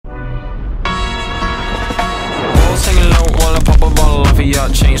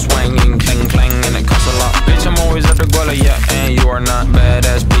Fiat chain swinging, clang clang, and it costs a lot. Bitch, I'm always at the guala, yeah, and you are not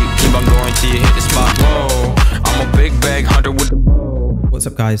badass beat. Keep on going till you hit the spot. Whoa, I'm a big bag hunter with the bow. What's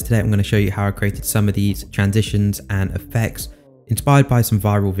up guys, today I'm going to show you how I created some of these transitions and effects inspired by some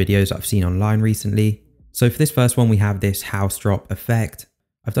viral videos I've seen online recently. So for this first one, we have this house drop effect.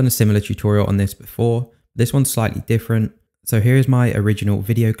 I've done a similar tutorial on this before. This one's slightly different. So here's my original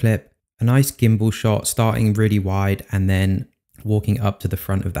video clip, a nice gimbal shot starting really wide and then walking up to the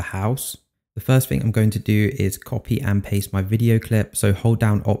front of the house. The first thing I'm going to do is copy and paste my video clip. So hold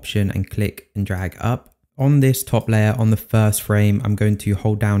down Option and click and drag up. On this top layer, on the first frame, I'm going to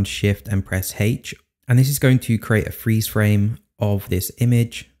hold down Shift and press H. And this is going to create a freeze frame of this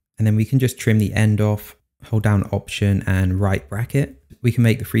image. And then we can just trim the end off, hold down Option and right bracket. We can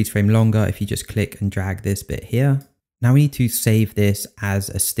make the freeze frame longer if you just click and drag this bit here. Now we need to save this as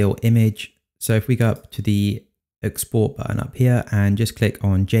a still image. So if we go up to the export button up here and just click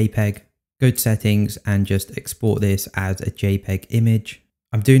on JPEG, go to settings and just export this as a JPEG image.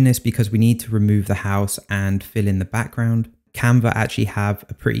 I'm doing this because we need to remove the house and fill in the background. Canva actually have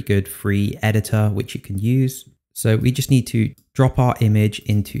a pretty good free editor which you can use. So we just need to drop our image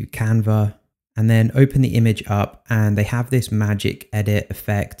into Canva and then open the image up, and they have this magic edit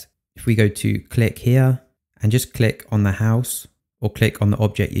effect. If we go to click here and just click on the house or click on the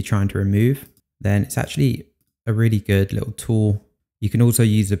object you're trying to remove, then it's actually a really good little tool. You can also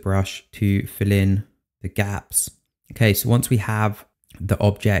use the brush to fill in the gaps. Okay, so once we have the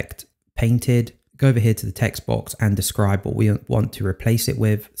object painted, go over here to the text box and describe what we want to replace it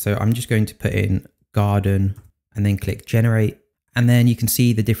with. So I'm just going to put in garden and then click generate. And then you can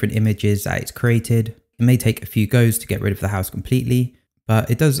see the different images that it's created. It may take a few goes to get rid of the house completely,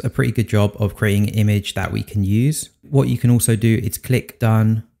 but it does a pretty good job of creating an image that we can use. What you can also do is click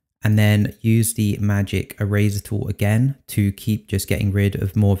done and then use the magic eraser tool again to keep just getting rid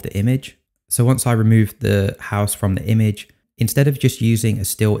of more of the image. So once I removed the house from the image, instead of just using a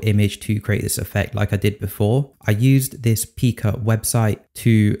still image to create this effect like I did before, I used this Pika website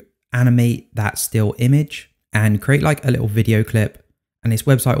to animate that still image and create like a little video clip. And this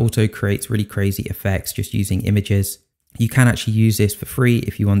website also creates really crazy effects just using images. You can actually use this for free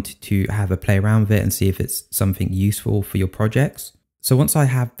if you wanted to have a play around with it and see if it's something useful for your projects. So once I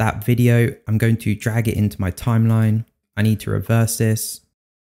have that video, I'm going to drag it into my timeline. I need to reverse this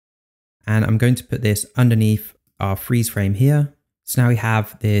and I'm going to put this underneath our freeze frame here. So now we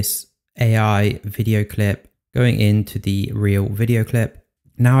have this AI video clip going into the real video clip.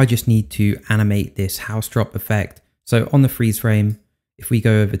 Now I just need to animate this house drop effect. So on the freeze frame, if we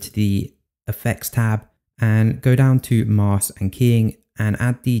go over to the effects tab and go down to mask and keying and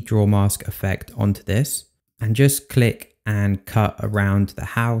add the draw mask effect onto this and just click and cut around the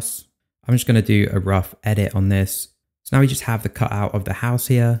house. I'm just going to do a rough edit on this. So now we just have the cutout of the house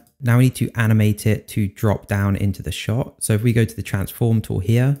here. Now we need to animate it to drop down into the shot. So if we go to the transform tool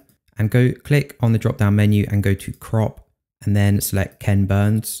here and go click on the drop down menu and go to crop and then select Ken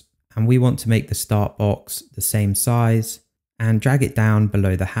Burns. And we want to make the start box the same size and drag it down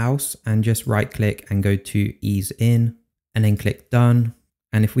below the house and just right click and go to ease in and then click done.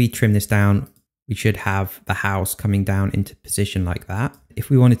 And if we trim this down, we should have the house coming down into position like that. If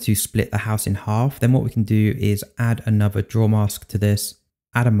we wanted to split the house in half, then what we can do is add another draw mask to this,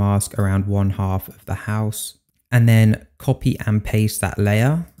 add a mask around 1/2 of the house, and then copy and paste that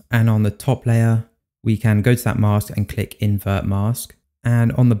layer. And on the top layer, we can go to that mask and click invert mask.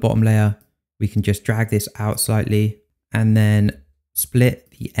 And on the bottom layer, we can just drag this out slightly and then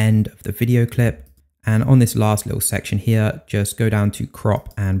split the end of the video clip. And on this last little section here, just go down to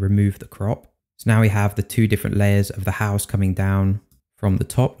crop and remove the crop. So now we have the two different layers of the house coming down from the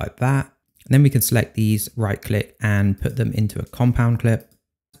top like that. And then we can select these, right click and put them into a compound clip.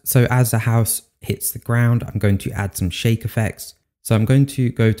 So as the house hits the ground, I'm going to add some shake effects. So I'm going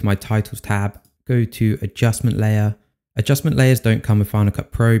to go to my titles tab, go to adjustment layer. Adjustment layers don't come with Final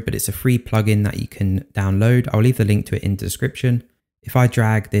Cut Pro, but it's a free plugin that you can download. I'll leave the link to it in the description. If I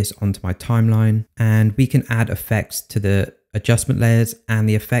drag this onto my timeline, and we can add effects to the adjustment layers, and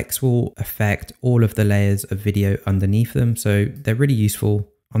the effects will affect all of the layers of video underneath them. So they're really useful.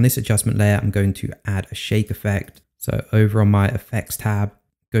 On this adjustment layer, I'm going to add a shake effect. So over on my effects tab,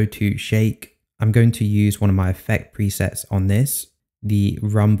 go to shake. I'm going to use one of my effect presets on this, the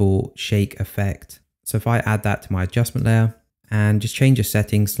rumble shake effect. So if I add that to my adjustment layer and just change the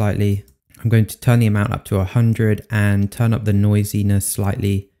settings slightly, I'm going to turn the amount up to 100 and turn up the noisiness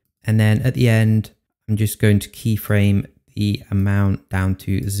slightly. And then at the end, I'm just going to keyframe the amount down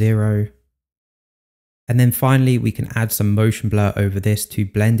to 0. And then finally, we can add some motion blur over this to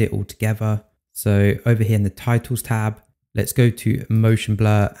blend it all together. So over here in the titles tab, let's go to motion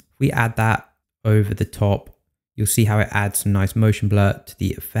blur. If we add that over the top, you'll see how it adds some nice motion blur to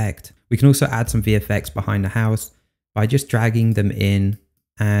the effect. We can also add some VFX behind the house by just dragging them in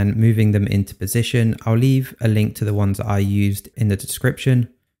and moving them into position. I'll leave a link to the ones that I used in the description.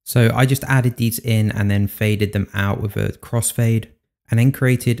 So I just added these in and then faded them out with a crossfade, and then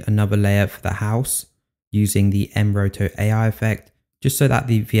created another layer for the house using the MRoto AI effect, just so that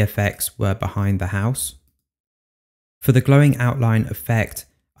the VFX were behind the house. For the glowing outline effect,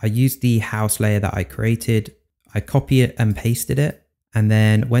 I used the house layer that I created. I copied it and pasted it, and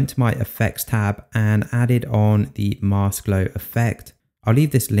then went to my effects tab and added on the mask glow effect. I'll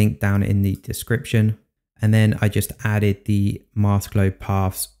leave this link down in the description. And then I just added the mask glow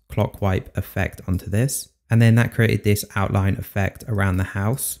paths clock wipe effect onto this. And then that created this outline effect around the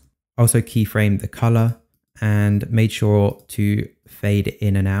house. Also keyframed the color and made sure to fade it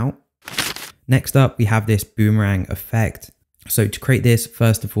in and out. Next up, we have this boomerang effect. So to create this,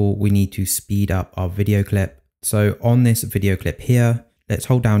 first of all, we need to speed up our video clip. So on this video clip here, let's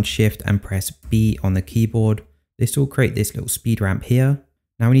hold down Shift and press B on the keyboard. This will create this little speed ramp here.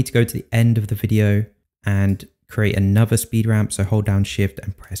 Now we need to go to the end of the video and create another speed ramp. So hold down Shift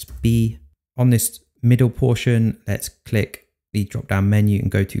and press B. On this middle portion, let's click the drop down menu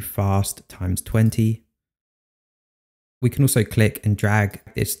and go to fast times 20. We can also click and drag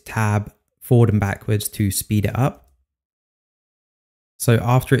this tab forward and backwards to speed it up. So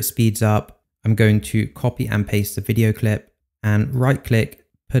after it speeds up, I'm going to copy and paste the video clip and right click,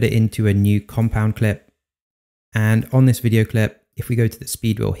 put it into a new compound clip. And on this video clip, if we go to the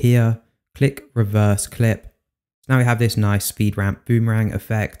speed wheel here, click reverse clip. Now we have this nice speed ramp boomerang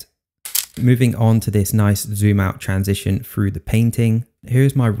effect. Moving on to this nice zoom out transition through the painting.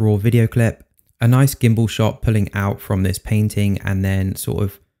 Here's my raw video clip. A nice gimbal shot pulling out from this painting and then sort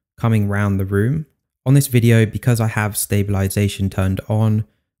of coming round the room. On this video, because I have stabilization turned on,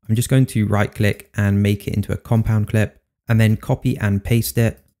 I'm just going to right click and make it into a compound clip and then copy and paste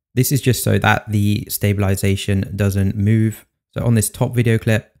it. This is just so that the stabilization doesn't move. So on this top video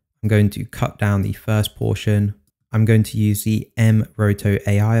clip, I'm going to cut down the first portion. I'm going to use the MRoto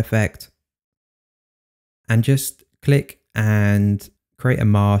AI effect and just click and create a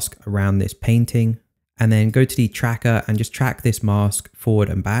mask around this painting, and then go to the tracker and just track this mask forward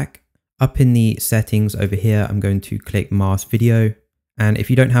and back. Up in the settings over here, I'm going to click mask video. And if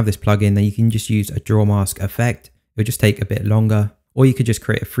you don't have this plugin, then you can just use a draw mask effect. It'll just take a bit longer. Or you could just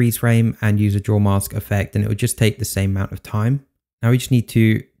create a freeze frame and use a draw mask effect, and it will just take the same amount of time. Now we just need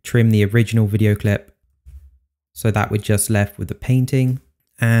to trim the original video clip so that we're just left with the painting.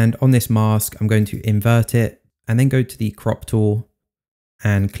 And on this mask, I'm going to invert it and then go to the crop tool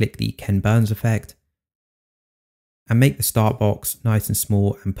and click the Ken Burns effect and make the start box nice and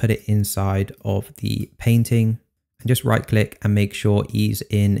small and put it inside of the painting, and just right click and make sure ease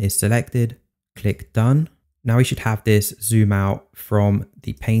in is selected. Click done. Now we should have this zoom out from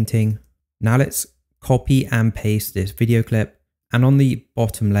the painting. Now let's copy and paste this video clip, and on the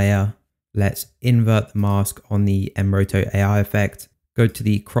bottom layer, let's invert the mask on the MRoto AI effect. Go to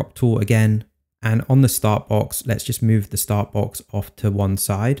the crop tool again, and on the start box, let's just move the start box off to one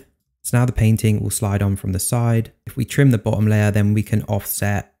side. So now the painting will slide on from the side. If we trim the bottom layer, then we can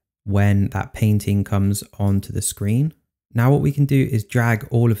offset when that painting comes onto the screen. Now what we can do is drag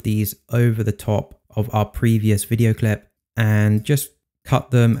all of these over the top of our previous video clip and just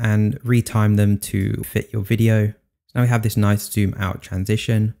cut them and retime them to fit your video. So now we have this nice zoom out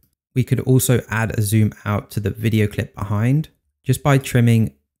transition. We could also add a zoom out to the video clip behind just by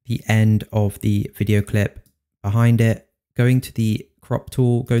trimming the end of the video clip behind it, going to the crop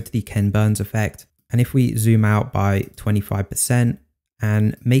tool, go to the Ken Burns effect. And if we zoom out by 25%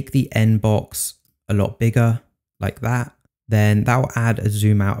 and make the end box a lot bigger like that, then that will add a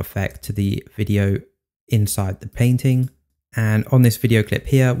zoom out effect to the video inside the painting. And on this video clip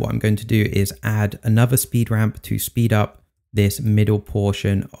here, what I'm going to do is add another speed ramp to speed up this middle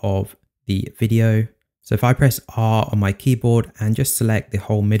portion of the video. So if I press R on my keyboard and just select the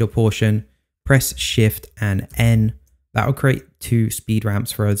whole middle portion, press Shift and N, that will create two speed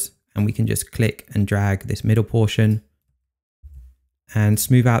ramps for us. And we can just click and drag this middle portion and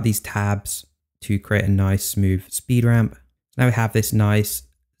smooth out these tabs to create a nice smooth speed ramp. Now we have this nice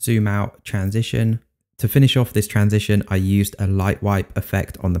zoom out transition. To finish off this transition, I used a light wipe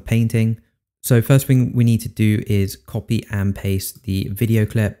effect on the painting. So first thing we need to do is copy and paste the video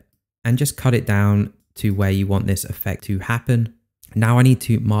clip and just cut it down to where you want this effect to happen. Now I need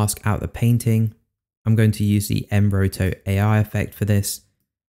to mask out the painting. I'm going to use the MRoto AI effect for this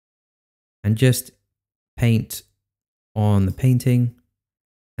and just paint on the painting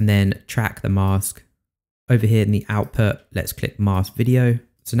and then track the mask Over here in the output, let's click mask video.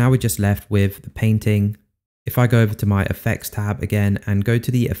 So now we're just left with the painting. If I go over to my effects tab again and go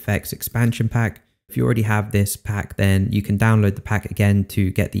to the effects expansion pack, if you already have this pack, then you can download the pack again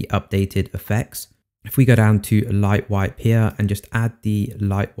to get the updated effects. If we go down to light wipe here and just add the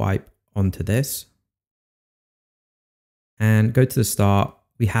light wipe onto this and go to the start,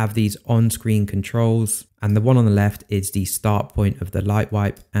 we have these on-screen controls, and the one on the left is the start point of the light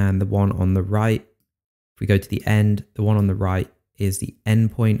wipe, and the one on the right, if we go to the end, the one on the right is the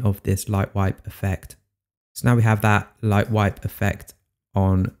end point of this light wipe effect. So now we have that light wipe effect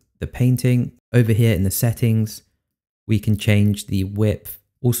on the painting. Over here in the settings, we can change the width,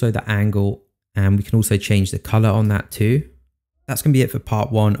 also the angle, and we can also change the color on that too. That's going to be it for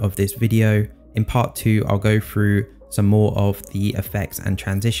part 1 of this video. In part 2, I'll go through some more of the effects and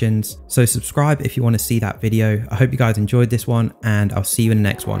transitions. So subscribe if you want to see that video. I hope you guys enjoyed this one, and I'll see you in the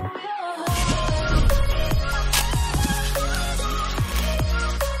next one.